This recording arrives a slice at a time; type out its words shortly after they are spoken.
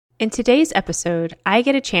In today's episode, I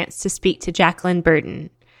get a chance to speak to Jacqueline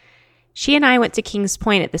Burton. She and I went to Kings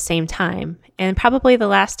Point at the same time, and probably the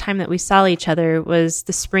last time that we saw each other was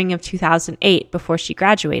the spring of 2008 before she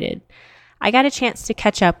graduated. I got a chance to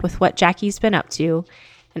catch up with what Jackie's been up to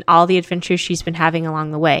and all the adventures she's been having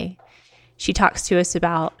along the way. She talks to us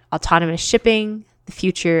about autonomous shipping, the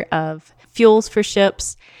future of fuels for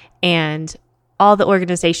ships, and all the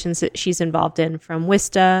organizations that she's involved in, from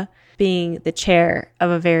WISTA, being the chair of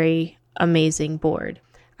a very amazing board.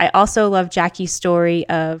 I also love Jackie's story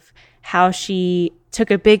of how she took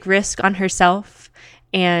a big risk on herself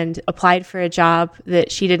and applied for a job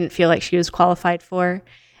that she didn't feel like she was qualified for.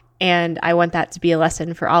 And I want that to be a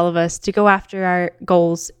lesson for all of us to go after our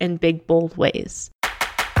goals in big, bold ways.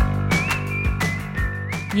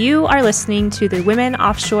 You are listening to the Women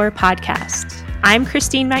Offshore podcast. I'm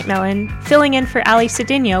Christine McMillan, filling in for Ali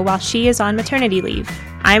Cedinho while she is on maternity leave.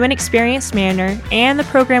 I'm an experienced mariner and the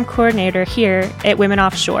program coordinator here at Women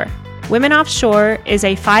Offshore. Women Offshore is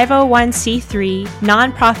a 501c3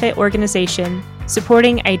 nonprofit organization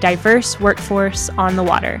supporting a diverse workforce on the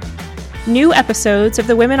water. New episodes of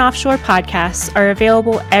the Women Offshore podcast are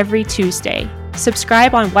available every Tuesday.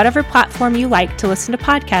 Subscribe on whatever platform you like to listen to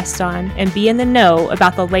podcasts on and be in the know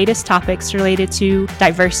about the latest topics related to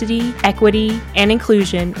diversity, equity, and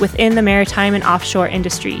inclusion within the maritime and offshore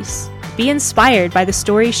industries. Be inspired by the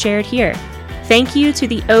stories shared here. Thank you to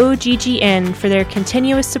the OGGN for their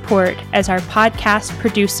continuous support as our podcast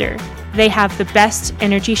producer. They have the best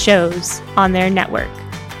energy shows on their network.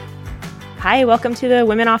 Hi, welcome to the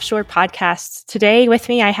Women Offshore podcast. Today with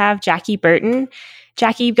me, I have Jackie Burton.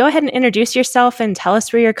 Jackie, go ahead and introduce yourself and tell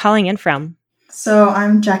us where you're calling in from. So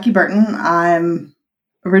I'm Jackie Burton. I'm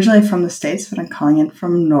originally from the States, but I'm calling in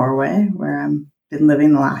from Norway, where I've been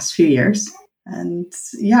living the last few years. And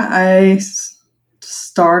yeah, I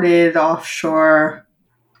started offshore,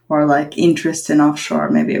 or like interest in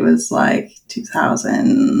offshore. Maybe it was like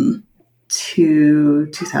 2002,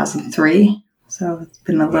 2003. So it's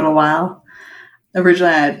been a little while.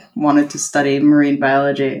 Originally, I wanted to study marine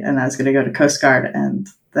biology, and I was going to go to Coast Guard, and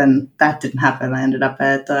then that didn't happen. I ended up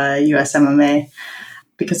at USMMA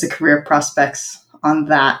because the career prospects on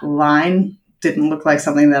that line didn't look like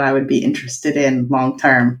something that I would be interested in long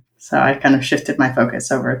term. So I kind of shifted my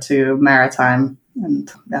focus over to maritime,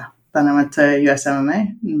 and yeah, then I went to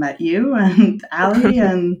USMMA and met you and Ali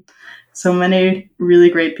and so many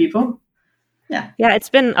really great people. Yeah, it's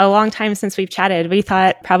been a long time since we've chatted. We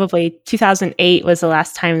thought probably 2008 was the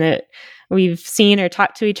last time that we've seen or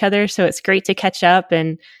talked to each other. So it's great to catch up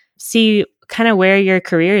and see kind of where your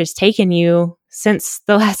career has taken you since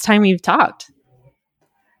the last time we've talked.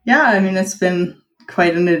 Yeah, I mean, it's been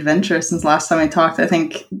quite an adventure since last time I talked. I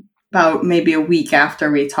think about maybe a week after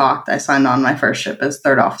we talked, I signed on my first ship as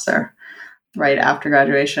third officer right after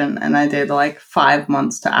graduation. And I did like 5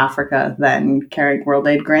 months to Africa, then carrying World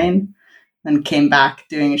Aid grain. And came back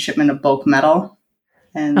doing a shipment of bulk metal.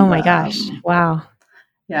 And oh my gosh. Wow.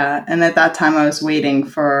 Yeah. And at that time I was waiting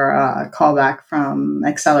for a callback from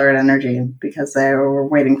Accelerate Energy because they were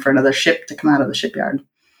waiting for another ship to come out of the shipyard.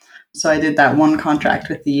 So I did that one contract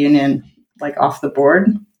with the union, like off the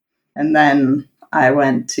board. And then I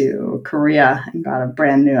went to Korea and got a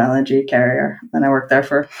brand new LNG carrier. And I worked there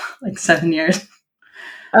for like 7 years.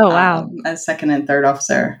 Oh, wow. As second and third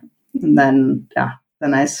officer. And then, yeah.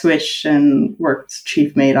 Then I switched and worked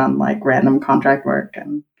chief mate on like random contract work,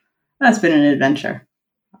 and that's been an adventure.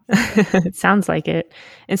 It sounds like it.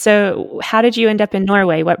 And so how did you end up in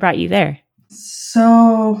Norway? What brought you there?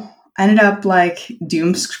 So I ended up like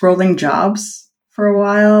doom scrolling jobs for a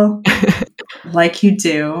while, like you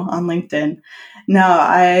do on LinkedIn. No,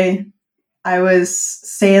 I was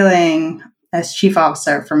sailing as chief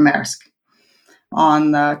officer for Maersk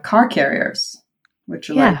on the car carriers, which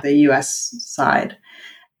are like the US side.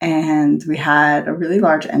 And we had a really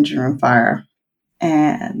large engine room fire.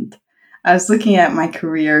 And I was looking at my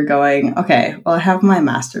career going, okay, well, I have my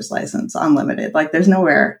master's license, unlimited. Like there's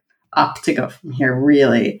nowhere up to go from here,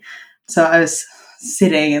 really. So I was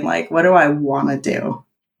sitting and like, what do I want to do?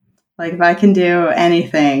 Like if I can do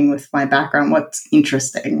anything with my background, what's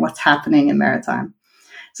interesting, what's happening in maritime?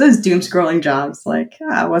 So it's doom scrolling jobs, like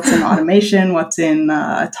what's in automation, what's in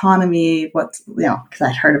autonomy, what's, because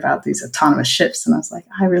I'd heard about these autonomous ships and I was like,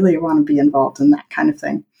 I really want to be involved in that kind of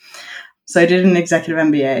thing. So I did an executive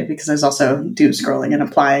MBA because I was also doom scrolling and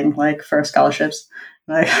applying like for scholarships.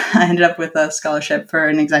 Like, I ended up with a scholarship for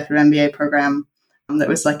an executive MBA program that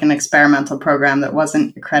was like an experimental program that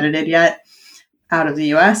wasn't accredited yet out of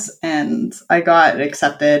the US. And I got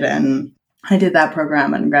accepted and I did that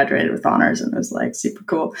program and graduated with honors, and it was like super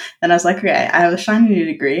cool. And I was like, okay, I have a shiny new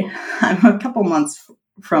degree. I'm a couple months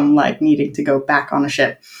from like needing to go back on a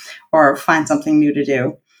ship or find something new to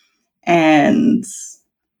do. And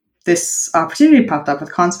this opportunity popped up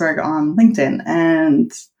with Kongsberg on LinkedIn,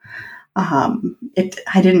 and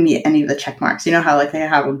I didn't meet any of the check marks. You know how like they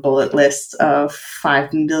have a bullet list of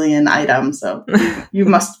 5 million items of you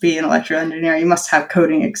must be an electrical engineer, you must have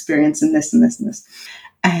coding experience in this and this and this.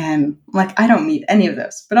 And like, I don't meet any of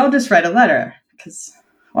those, but I'll just write a letter because,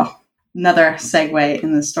 well, another segue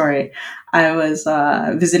in the story. I was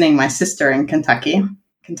visiting my sister in Kentucky.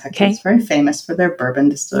 Kentucky is very famous for their bourbon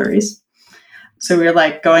distilleries. So we were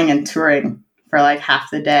like going and touring for like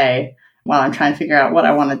half the day while I'm trying to figure out what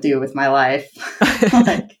I want to do with my life,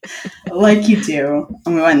 like you do.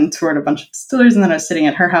 And we went and toured a bunch of distilleries, and then I was sitting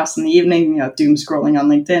at her house in the evening, doom scrolling on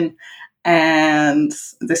LinkedIn. And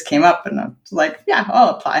this came up, and I was like, yeah, I'll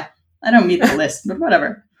apply. I don't meet the list, but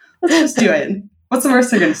whatever. Let's just do it. What's the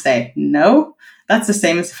worst they're going to say? No? That's the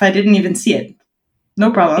same as if I didn't even see it.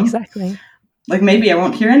 No problem. Exactly. Like, maybe I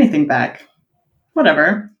won't hear anything back.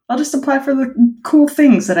 Whatever. I'll just apply for the cool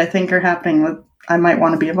things that I think are happening that I might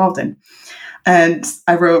want to be involved in. And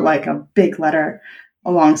I wrote like a big letter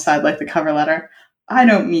alongside like the cover letter. I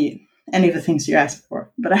don't meet any of the things you asked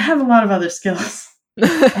for, but I have a lot of other skills.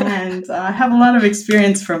 And I have a lot of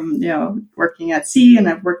experience from, working at sea, and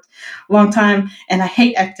I've worked a long time, and I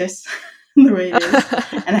hate ECDIS the way it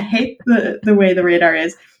is. And I hate the way the radar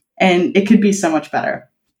is, and it could be so much better.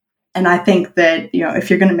 And I think that, if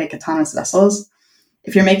you're going to make autonomous vessels,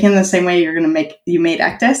 if you're making the same way you made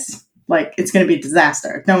ECDIS, like it's going to be a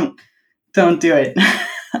disaster. Don't do it.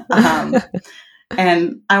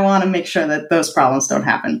 And I want to make sure that those problems don't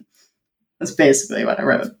happen. That's basically what I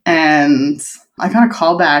wrote. And I got a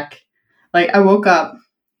call back. Like, I woke up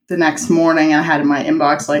the next morning and I had in my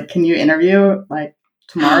inbox, like, can you interview like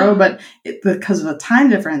tomorrow? But because of the time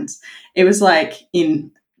difference, it was like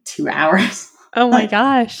in 2 hours. Oh my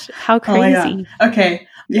gosh. How crazy. Oh, okay.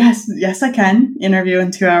 Yes, I can interview in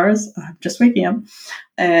 2 hours. I'm just waking up.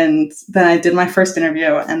 And then I did my first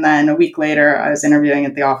interview. And then a week later, I was interviewing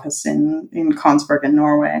at the office in Kongsberg in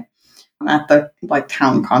Norway, at the like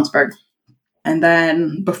town Kongsberg. And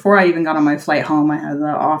then before I even got on my flight home, I had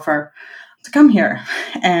the offer to come here.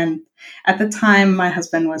 And at the time, my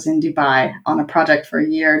husband was in Dubai on a project for a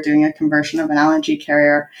year doing a conversion of an LNG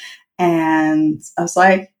carrier. And I was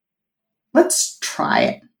like, let's try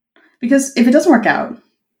it. Because if it doesn't work out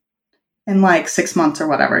in like 6 months or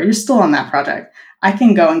whatever, you're still on that project. I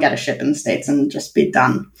can go and get a ship in the States and just be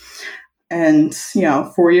done. And,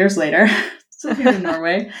 4 years later, still here in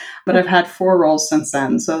Norway, but I've had 4 roles since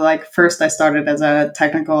then. So like first I started as a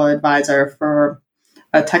technical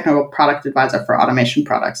product advisor for automation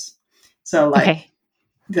products. So like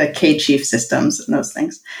the K-Chief systems and those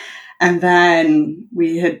things. And then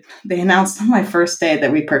they announced on my first day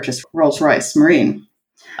that we purchased Rolls-Royce Marine.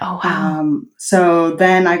 Oh, wow. So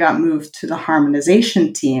then I got moved to the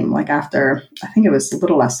harmonization team, like after, I think it was a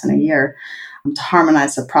little less than a year, to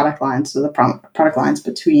harmonize the product lines. So the product lines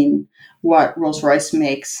between what Rolls-Royce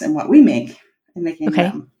makes and what we make, and making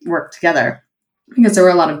them work together, because there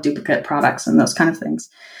were a lot of duplicate products and those kind of things.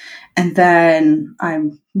 And then I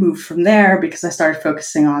moved from there because I started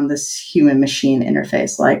focusing on this human-machine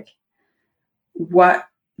interface, like what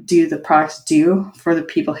do the products do for the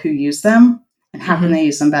people who use them, and how can they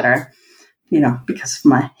use them better? Because of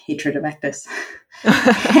my hatred of ECDIS.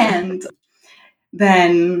 And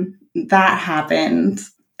then that happened,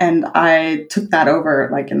 and I took that over.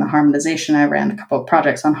 Like in the harmonization, I ran a couple of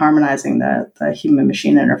projects on harmonizing the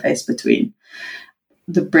human-machine interface between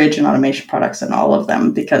the bridge and automation products and all of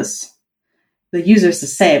them, because the user's the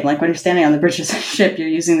same. Like when you're standing on the bridge of the ship, you're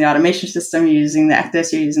using the automation system, you're using the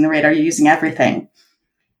ECDIS, you're using the radar, you're using everything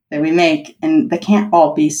that we make, and they can't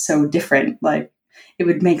all be so different. Like it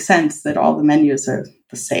would make sense that all the menus are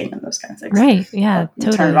the same and those kind of things. Right. Yeah.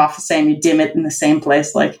 You turn it off the same, you dim it in the same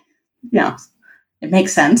place. Like, it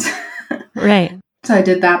makes sense. Right. So I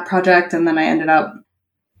did that project, and then I ended up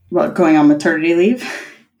going on maternity leave.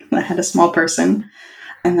 I had a small person,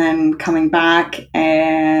 and then coming back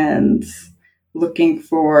and looking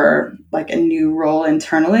for like a new role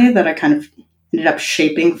internally that I kind of ended up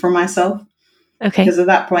shaping for myself. Okay. Because at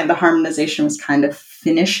that point, the harmonization was kind of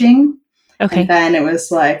finishing. Okay. And then it was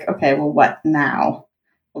like, okay, well, what now?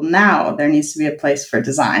 Well, now there needs to be a place for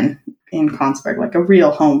design in Kongsberg, like a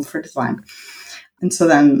real home for design. And so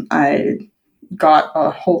then I got a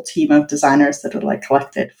whole team of designers that are like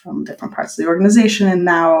collected from different parts of the organization. And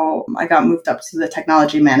now I got moved up to the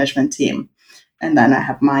technology management team. And then I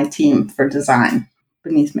have my team for design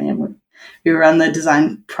beneath me. And we run the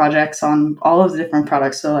design projects on all of the different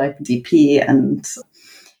products. So like DP and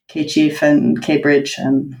K-Chief and K-Bridge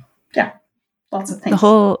and lots of things.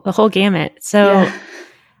 The whole gamut. So Yeah.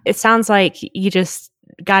 it sounds like you just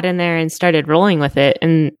got in there and started rolling with it.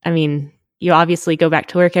 And I mean, you obviously go back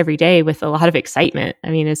to work every day with a lot of excitement. I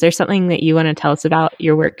mean, is there something that you want to tell us about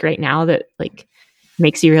your work right now that like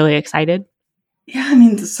makes you really excited? Yeah, I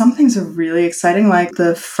mean, some things are really exciting. Like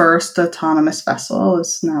the first autonomous vessel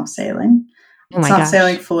is now sailing. Oh It's my not gosh.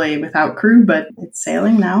 sailing fully without crew, but it's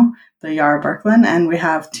sailing now, the Yara Birkeland. And we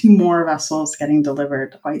have 2 more vessels getting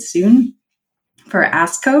delivered quite soon for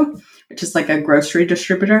ASCO, which is like a grocery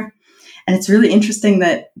distributor. And it's really interesting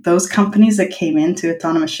that those companies that came into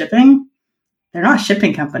autonomous shipping, they're not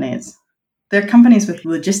shipping companies. They're companies with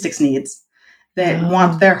logistics needs that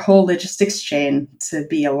want their whole logistics chain to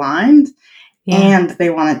be aligned. Yeah. And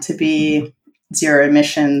they want it to be zero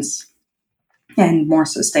emissions and more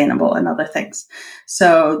sustainable and other things.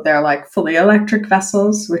 So they're like fully electric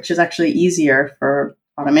vessels, which is actually easier for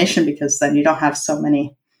automation because then you don't have so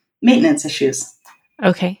many maintenance issues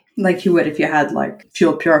Okay. like you would if you had like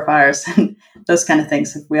fuel purifiers and those kind of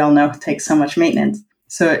things that we all know take so much maintenance.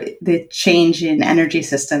 So the change in energy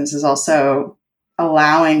systems is also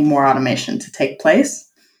allowing more automation to take place.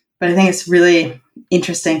 But I think it's really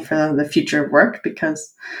interesting for the future of work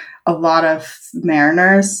because a lot of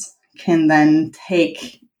mariners can then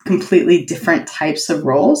take completely different types of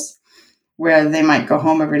roles where they might go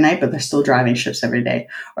home every night, but they're still driving ships every day.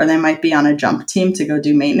 Or they might be on a jump team to go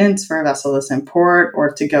do maintenance for a vessel that's in port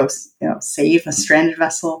or to go, save a stranded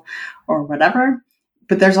vessel or whatever.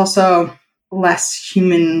 But there's also less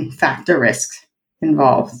human factor risk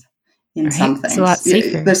involved in some things. It's a lot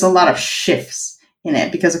safer. There's a lot of shifts in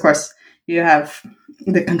it because, of course, you have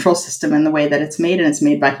the control system and the way that it's made, and it's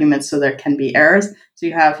made by humans, so there can be errors. So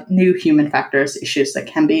you have new human factors issues that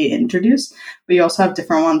can be introduced, but you also have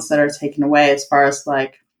different ones that are taken away as far as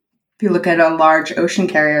like, if you look at a large ocean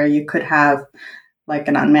carrier, you could have like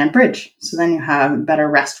an unmanned bridge. So then you have better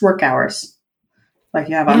rest work hours, like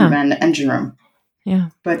you have unmanned engine room. Yeah.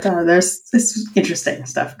 But there's this interesting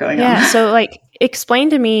stuff going on. Yeah. So like, explain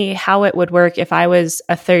to me how it would work if I was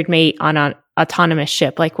a third mate on an autonomous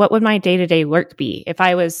ship. Like, what would my day-to-day work be if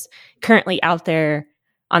I was currently out there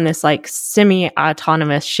on this like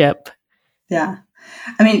semi-autonomous ship? Yeah.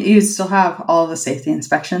 I mean, you still have all the safety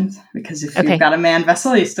inspections because if you've got a manned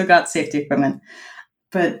vessel, you still got safety equipment.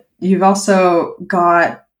 But you've also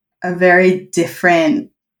got a very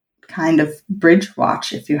different kind of bridge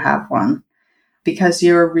watch if you have one, because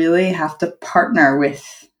you really have to partner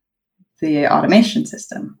with the automation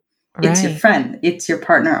system. Right. It's your friend. It's your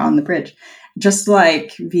partner on the bridge. Just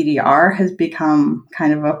like VDR has become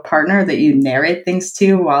kind of a partner that you narrate things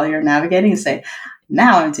to while you're navigating and say,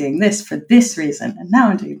 now I'm doing this for this reason, and now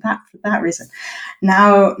I'm doing that for that reason.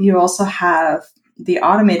 Now you also have the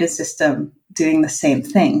automated system doing the same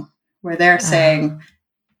thing, where they're saying,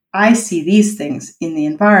 I see these things in the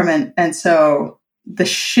environment, and so the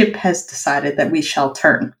ship has decided that we shall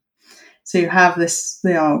turn. So you have this,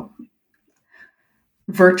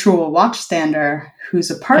 virtual watchstander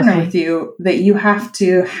who's a partner with you that you have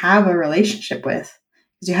to have a relationship with,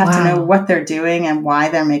 because you have to know what they're doing and why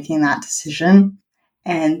they're making that decision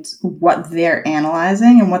and what they're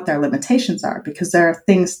analyzing and what their limitations are, because there are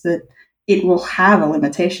things that it will have a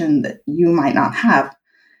limitation that you might not have.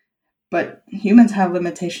 But humans have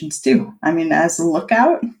limitations too. I mean, as a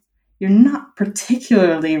lookout, you're not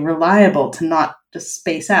particularly reliable to not just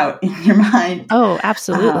space out in your mind. Oh,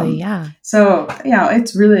 absolutely. Yeah. So,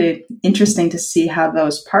 it's really interesting to see how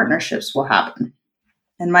those partnerships will happen.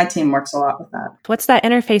 And my team works a lot with that. What's that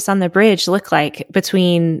interface on the bridge look like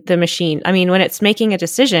between the machine? I mean, when it's making a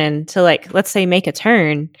decision to, like, let's say make a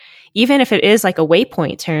turn, even if it is like a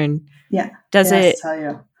waypoint turn, does it tell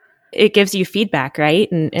you? It gives you feedback,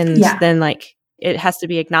 right? And then like it has to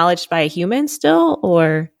be acknowledged by a human still,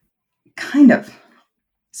 or? Kind of.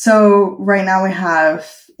 So right now we have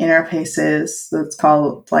interfaces that's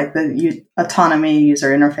called like the autonomy user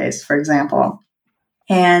interface, for example.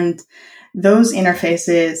 And those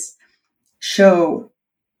interfaces show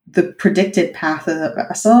the predicted path of the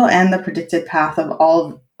vessel and the predicted path of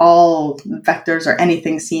all vectors or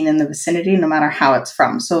anything seen in the vicinity, no matter how it's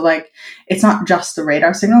from. So like, it's not just the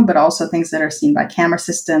radar signal, but also things that are seen by camera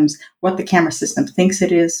systems, what the camera system thinks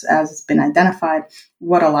it is as it's been identified,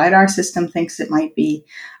 what a LiDAR system thinks it might be,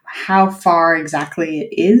 how far exactly it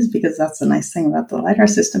is, because that's the nice thing about the LiDAR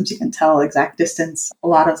systems. You can tell exact distance a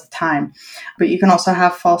lot of the time. But you can also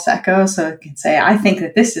have false echoes. So it can say, I think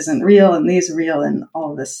that this isn't real and these are real, and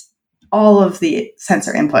all of the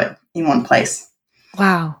sensor input in one place.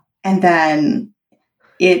 Wow. And then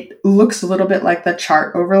it looks a little bit like the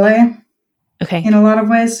chart overlay in a lot of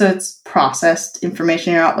ways. So it's processed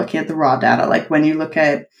information. You're not looking at the raw data. Like when you look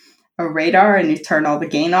at a radar and you turn all the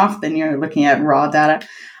gain off, then you're looking at raw data.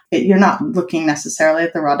 You're not looking necessarily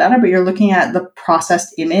at the raw data, but you're looking at the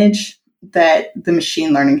processed image that the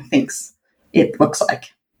machine learning thinks it looks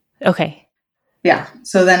like. Okay. Yeah.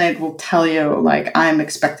 So then it will tell you, like, I'm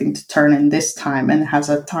expecting to turn in this time, and it has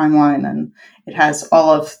a timeline and it has all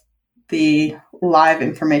of the live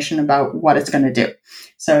information about what it's going to do.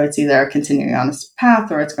 So it's either continuing on its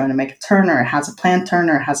path, or it's going to make a turn, or it has a planned turn,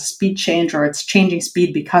 or it has a speed change, or it's changing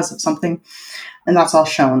speed because of something. And that's all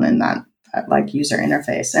shown in that like user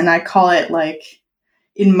interface. And I call it, like,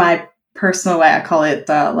 in my personal way, I call it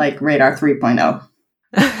like Radar 3.0.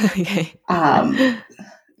 Okay.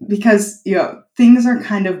 Because, things are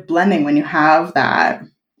kind of blending when you have that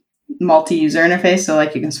multi-user interface. So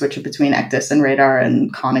like you can switch it between ECDIS and Radar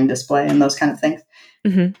and conning display and those kind of things.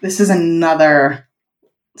 Mm-hmm. This is another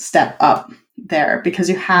step up there, because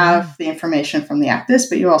you have the information from the ECDIS,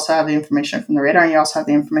 but you also have the information from the Radar, and you also have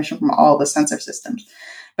the information from all the sensor systems.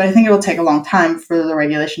 But I think it will take a long time for the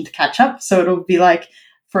regulation to catch up. So it'll be like,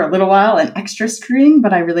 for a little while, an extra screen,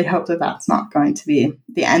 but I really hope that that's not going to be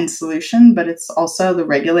the end solution. But it's also the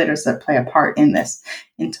regulators that play a part in this,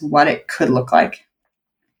 into what it could look like.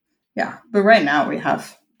 Yeah. But right now we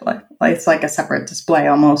have, like it's like a separate display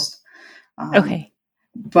almost. Okay.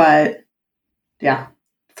 But yeah,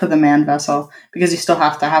 for the manned vessel, because you still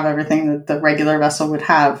have to have everything that the regular vessel would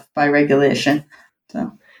have by regulation.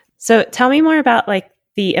 So tell me more about, like,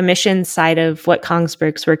 the emissions side of what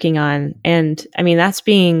Kongsberg's working on. And I mean, that's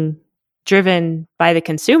being driven by the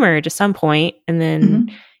consumer to some point, and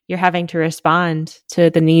then you're having to respond to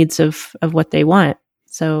the needs of what they want.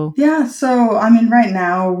 So yeah, so I mean, right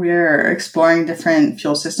now we're exploring different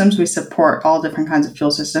fuel systems. We support all different kinds of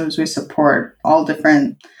fuel systems. We support all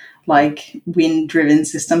different, like, wind-driven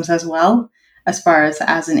systems as well, as far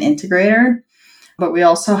as an integrator. But we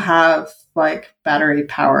also have, like,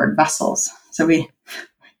 battery-powered vessels. So we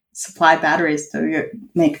supply batteries to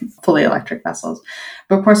make fully electric vessels.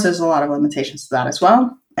 But of course, there's a lot of limitations to that as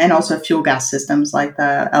well. And also fuel gas systems, like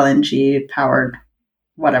the LNG-powered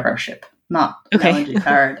whatever ship. Not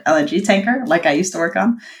LNG-powered LNG tanker, like I used to work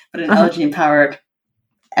on, but an LNG-powered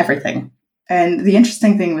everything. And the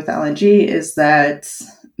interesting thing with LNG is that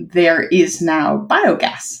there is now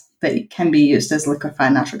biogas that can be used as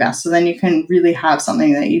liquefied natural gas. So then you can really have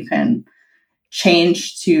something that you can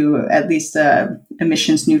change to at least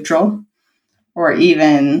emissions neutral, or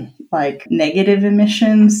even like negative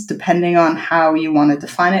emissions, depending on how you want to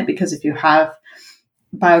define it. Because if you have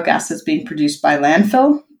biogas that's being produced by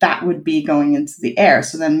landfill, that would be going into the air.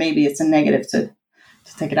 So then maybe it's a negative to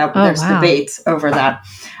take it out. But there's debate over that.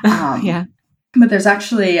 Yeah. But there's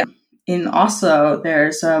actually, in Oslo,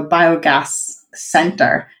 there's a biogas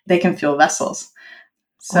center. They can fuel vessels.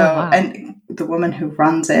 So, and the woman who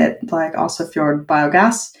runs it, like Oslofjord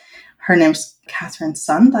Biogas, her name's Catherine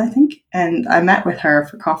Sund, I think. And I met with her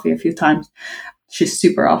for coffee a few times. She's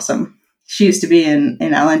super awesome. She used to be in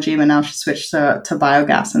LNG, but now she switched to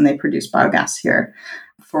biogas, and they produce biogas here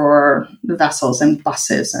for the vessels and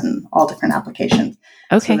buses and all different applications.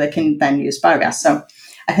 Okay. So they can then use biogas. So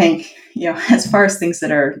I think, as far as things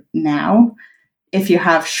that are now, if you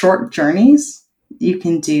have short journeys, you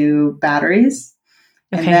can do batteries.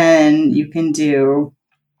 Okay. And then you can do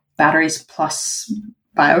batteries plus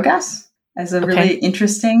biogas as a really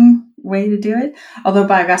interesting way to do it. Although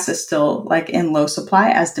biogas is still, like, in low supply.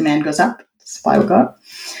 As demand goes up, supply will go up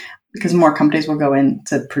because more companies will go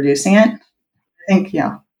into producing it. I think,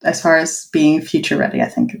 as far as being future ready, I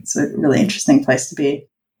think it's a really interesting place to be.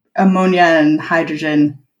 Ammonia and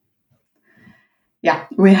hydrogen. Yeah,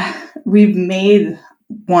 we've made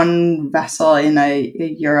one vessel in a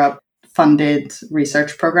Europe funded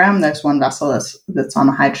research program. There's one vessel that's on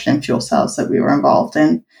hydrogen fuel cells that we were involved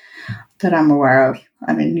in, that I'm aware of.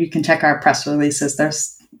 I mean, you can check our press releases.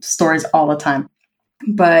 There's stories all the time.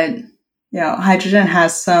 But, hydrogen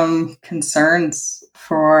has some concerns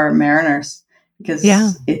for mariners because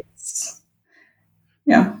it's,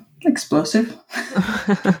 explosive.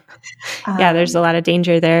 Yeah, there's a lot of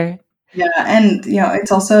danger there. Yeah, and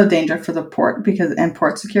it's also a danger for the port and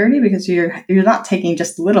port security, because you're not taking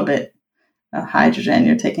just a little bit of hydrogen,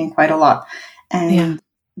 you're taking quite a lot. And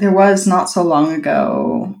there was, not so long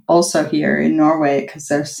ago, also here in Norway, because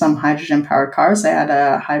there's some hydrogen powered cars, they had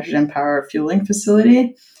a hydrogen powered fueling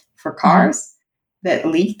facility for cars that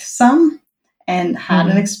leaked some and had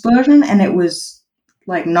an explosion, and it was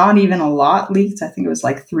like not even a lot leaked. I think it was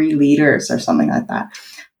like 3 liters or something like that.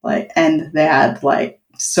 And they had like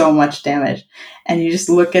so much damage. And you just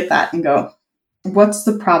look at that and go, what's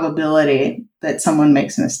the probability that someone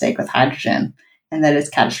makes a mistake with hydrogen and that it's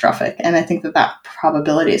catastrophic? And I think that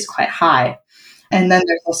probability is quite high. And then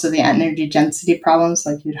there's also the energy density problems.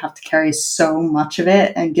 Like you'd have to carry so much of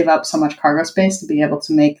it and give up so much cargo space to be able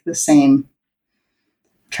to make the same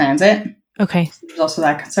transit. Okay. So there's also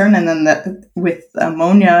that concern. And then with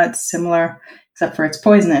ammonia, it's similar, except for it's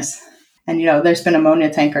poisonous. And, there's been ammonia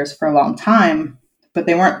tankers for a long time, but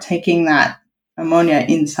they weren't taking that ammonia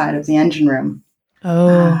inside of the engine room.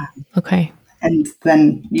 Oh, okay. And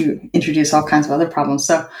then you introduce all kinds of other problems.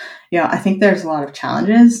 So, I think there's a lot of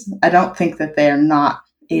challenges. I don't think that they are not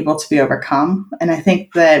able to be overcome. And I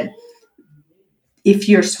think that if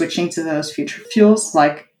you're switching to those future fuels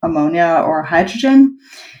like ammonia or hydrogen,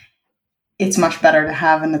 it's much better to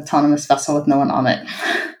have an autonomous vessel with no one on it.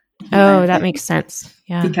 Oh, that makes sense.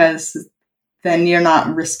 Yeah. Because then you're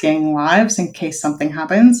not risking lives in case something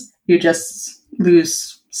happens. You just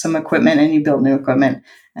lose some equipment and you build new equipment.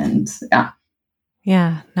 And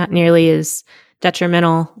yeah, not nearly as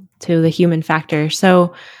detrimental to the human factor.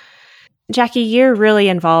 So, Jackie, you're really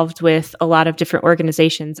involved with a lot of different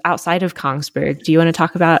organizations outside of Kongsberg. Do you want to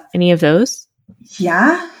talk about any of those?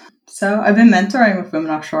 Yeah. So I've been mentoring with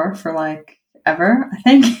Women Offshore for ever, I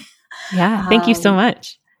think. Yeah. Thank you so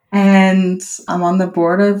much. And I'm on the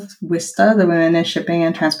board of WISTA, the Women in Shipping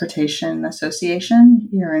and Transportation Association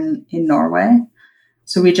here in Norway.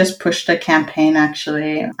 So we just pushed a campaign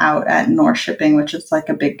actually out at Norshipping, which is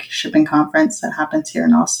a big shipping conference that happens here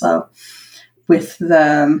in Oslo, with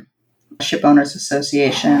the Ship Owners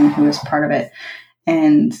Association, who is part of it.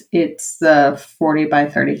 And it's the 40 by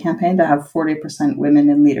 30 campaign to have 40% women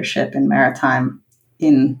in leadership in maritime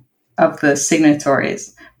of the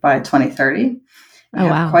signatories by 2030. We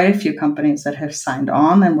have quite a few companies that have signed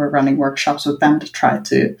on, and we're running workshops with them to try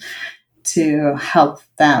to help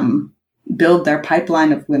them build their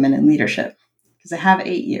pipeline of women in leadership, because they have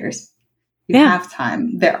 8 years. You have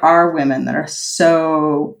time. There are women that are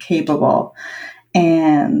so capable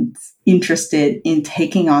and interested in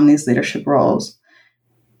taking on these leadership roles.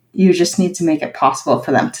 You just need to make it possible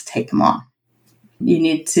for them to take them on. You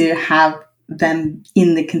need to have them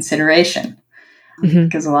in the consideration,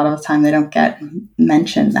 because a lot of the time they don't get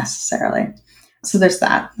mentioned necessarily. So there's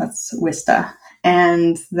that. That's WISTA.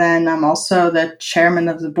 And then I'm also the chairman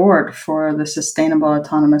of the board for the Sustainable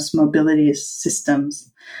Autonomous Mobility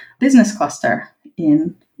Systems business cluster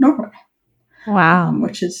in Norway. Wow.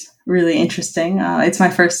 Which is really interesting. It's my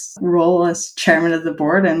first role as chairman of the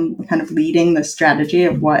board and kind of leading the strategy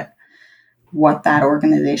of what that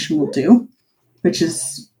organization will do, which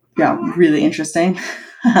is really interesting.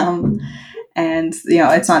 And,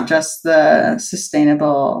 it's not just the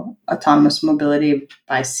sustainable autonomous mobility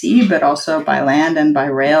by sea, but also by land and by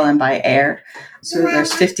rail and by air. So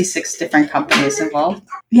there's 56 different companies involved.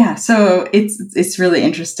 Yeah, so it's really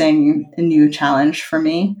interesting, a new challenge for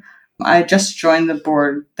me. I just joined the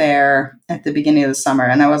board there at the beginning of the summer,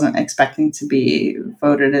 and I wasn't expecting to be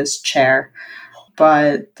voted as chair.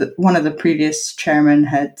 But one of the previous chairmen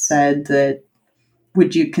had said that,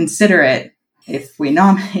 would you consider it if we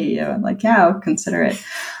nominate you? I'm like, yeah, I'll consider it.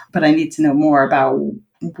 But I need to know more about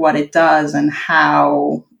what it does and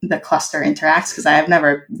how the cluster interacts, because I have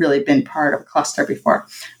never really been part of a cluster before.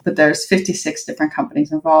 But there's 56 different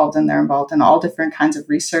companies involved, and they're involved in all different kinds of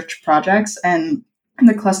research projects. And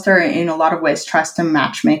the cluster, in a lot of ways, tries to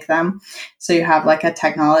matchmake them. So you have a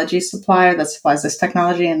technology supplier that supplies this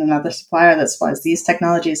technology and another supplier that supplies these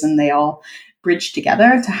technologies, and they all bridge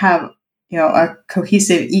together to have a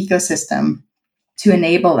cohesive ecosystem to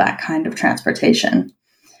enable that kind of transportation.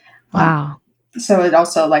 Wow. So it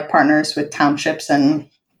also partners with townships, and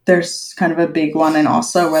there's kind of a big one in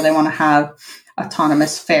Oslo where they want to have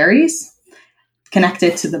autonomous ferries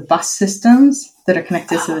connected to the bus systems that are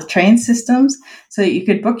connected to the train systems, so that you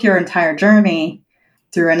could book your entire journey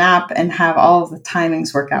through an app and have all of the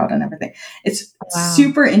timings work out and everything. It's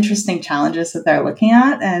super interesting challenges that they're looking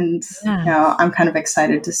at. And I'm kind of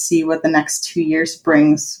excited to see what the next 2 years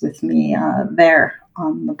brings with me there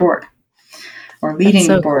on the board, or leading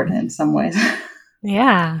the board in some ways.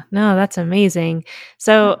 Yeah, no, that's amazing.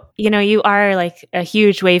 So, you are a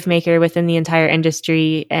huge wave maker within the entire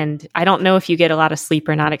industry. And I don't know if you get a lot of sleep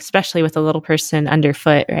or not, especially with a little person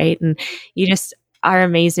underfoot, right? And you just are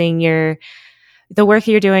amazing. The work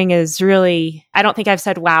you're doing is really, I don't think I've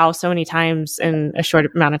said wow so many times in a short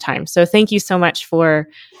amount of time. So thank you so much for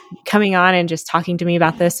coming on and just talking to me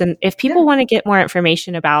about this. And if people want to get more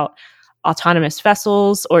information about autonomous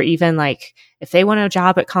vessels, or even if they want a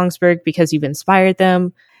job at Kongsberg because you've inspired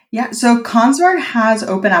them. Yeah. So Kongsberg has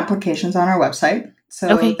open applications on our website.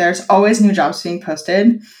 So there's always new jobs being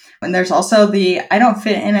posted. And there's also the I don't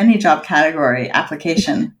fit in any job category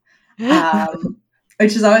application,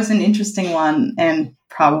 which is always an interesting one and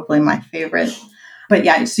probably my favorite. But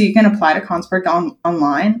yeah, so you can apply to Kongsberg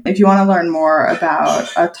online. If you want to learn more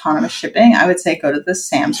about autonomous shipping, I would say go to the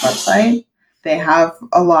SAMS website. They have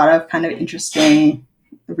a lot of kind of interesting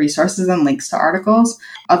resources and links to articles.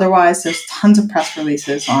 Otherwise, there's tons of press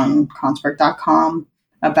releases on Kongsberg.com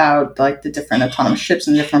about like the different autonomous ships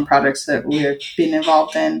and different projects that we're being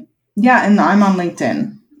involved in. Yeah, and I'm on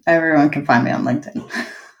LinkedIn. Everyone can find me on LinkedIn.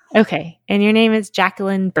 Okay. And your name is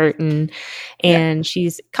Jacqueline Burton, and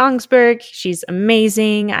she's Kongsberg. She's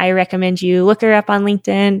amazing. I recommend you look her up on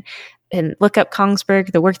LinkedIn and look up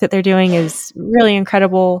Kongsberg. The work that they're doing is really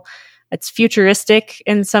incredible. It's futuristic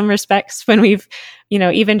in some respects when we've,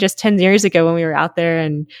 even just 10 years ago when we were out there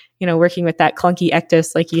and, working with that clunky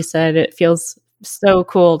Ectus, like you said, it feels so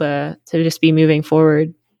cool to just be moving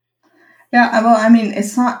forward. Yeah, well, I mean,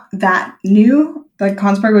 it's not that new. Like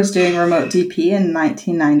Kongsberg was doing remote DP in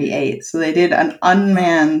 1998. So they did an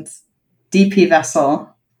unmanned DP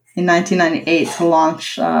vessel in 1998 to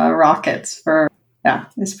launch rockets for,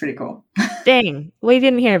 it's pretty cool. Dang, we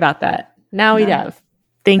didn't hear about that. Now we have.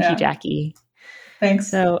 Thank you, Jackie. Thanks.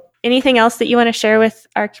 So anything else that you want to share with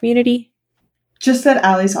our community? Just that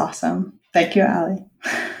Allie's awesome. Thank you, Allie,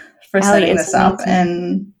 for setting this up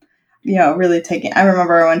and, really taking, I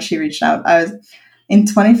remember when she reached out, in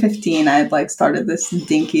 2015, I had started this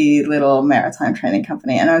dinky little maritime training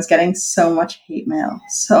company, and I was getting so much hate mail.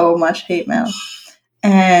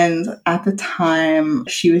 And at the time,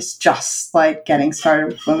 she was just getting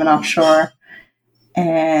started with Women Offshore.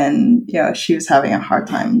 And, she was having a hard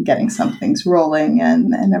time getting some things rolling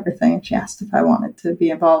and everything. And she asked if I wanted to be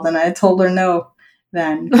involved. And I told her no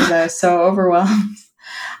then because I was so overwhelmed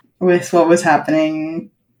with what was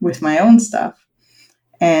happening with my own stuff.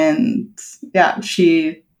 And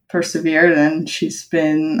she persevered, and she's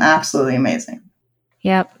been absolutely amazing.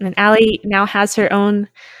 Yep. And Allie now has her own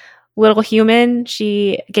little human.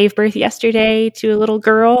 She gave birth yesterday to a little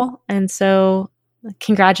girl. And so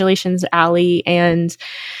congratulations, Allie. And,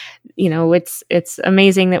 it's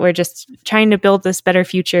amazing that we're just trying to build this better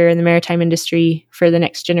future in the maritime industry for the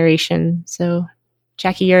next generation. So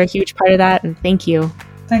Jackie, you're a huge part of that. And thank you.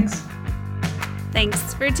 Thanks.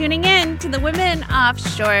 Thanks for tuning in to the Women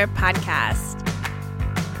Offshore podcast.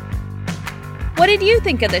 What did you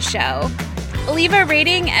think of the show? Leave a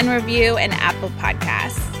rating and review in Apple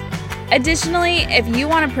Podcasts. Additionally, if you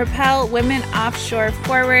want to propel Women Offshore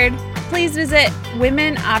forward, please visit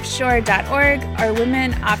womenoffshore.org or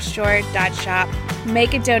womenoffshore.shop,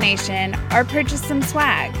 make a donation, or purchase some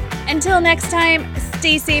swag. Until next time,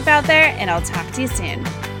 stay safe out there, and I'll talk to you soon.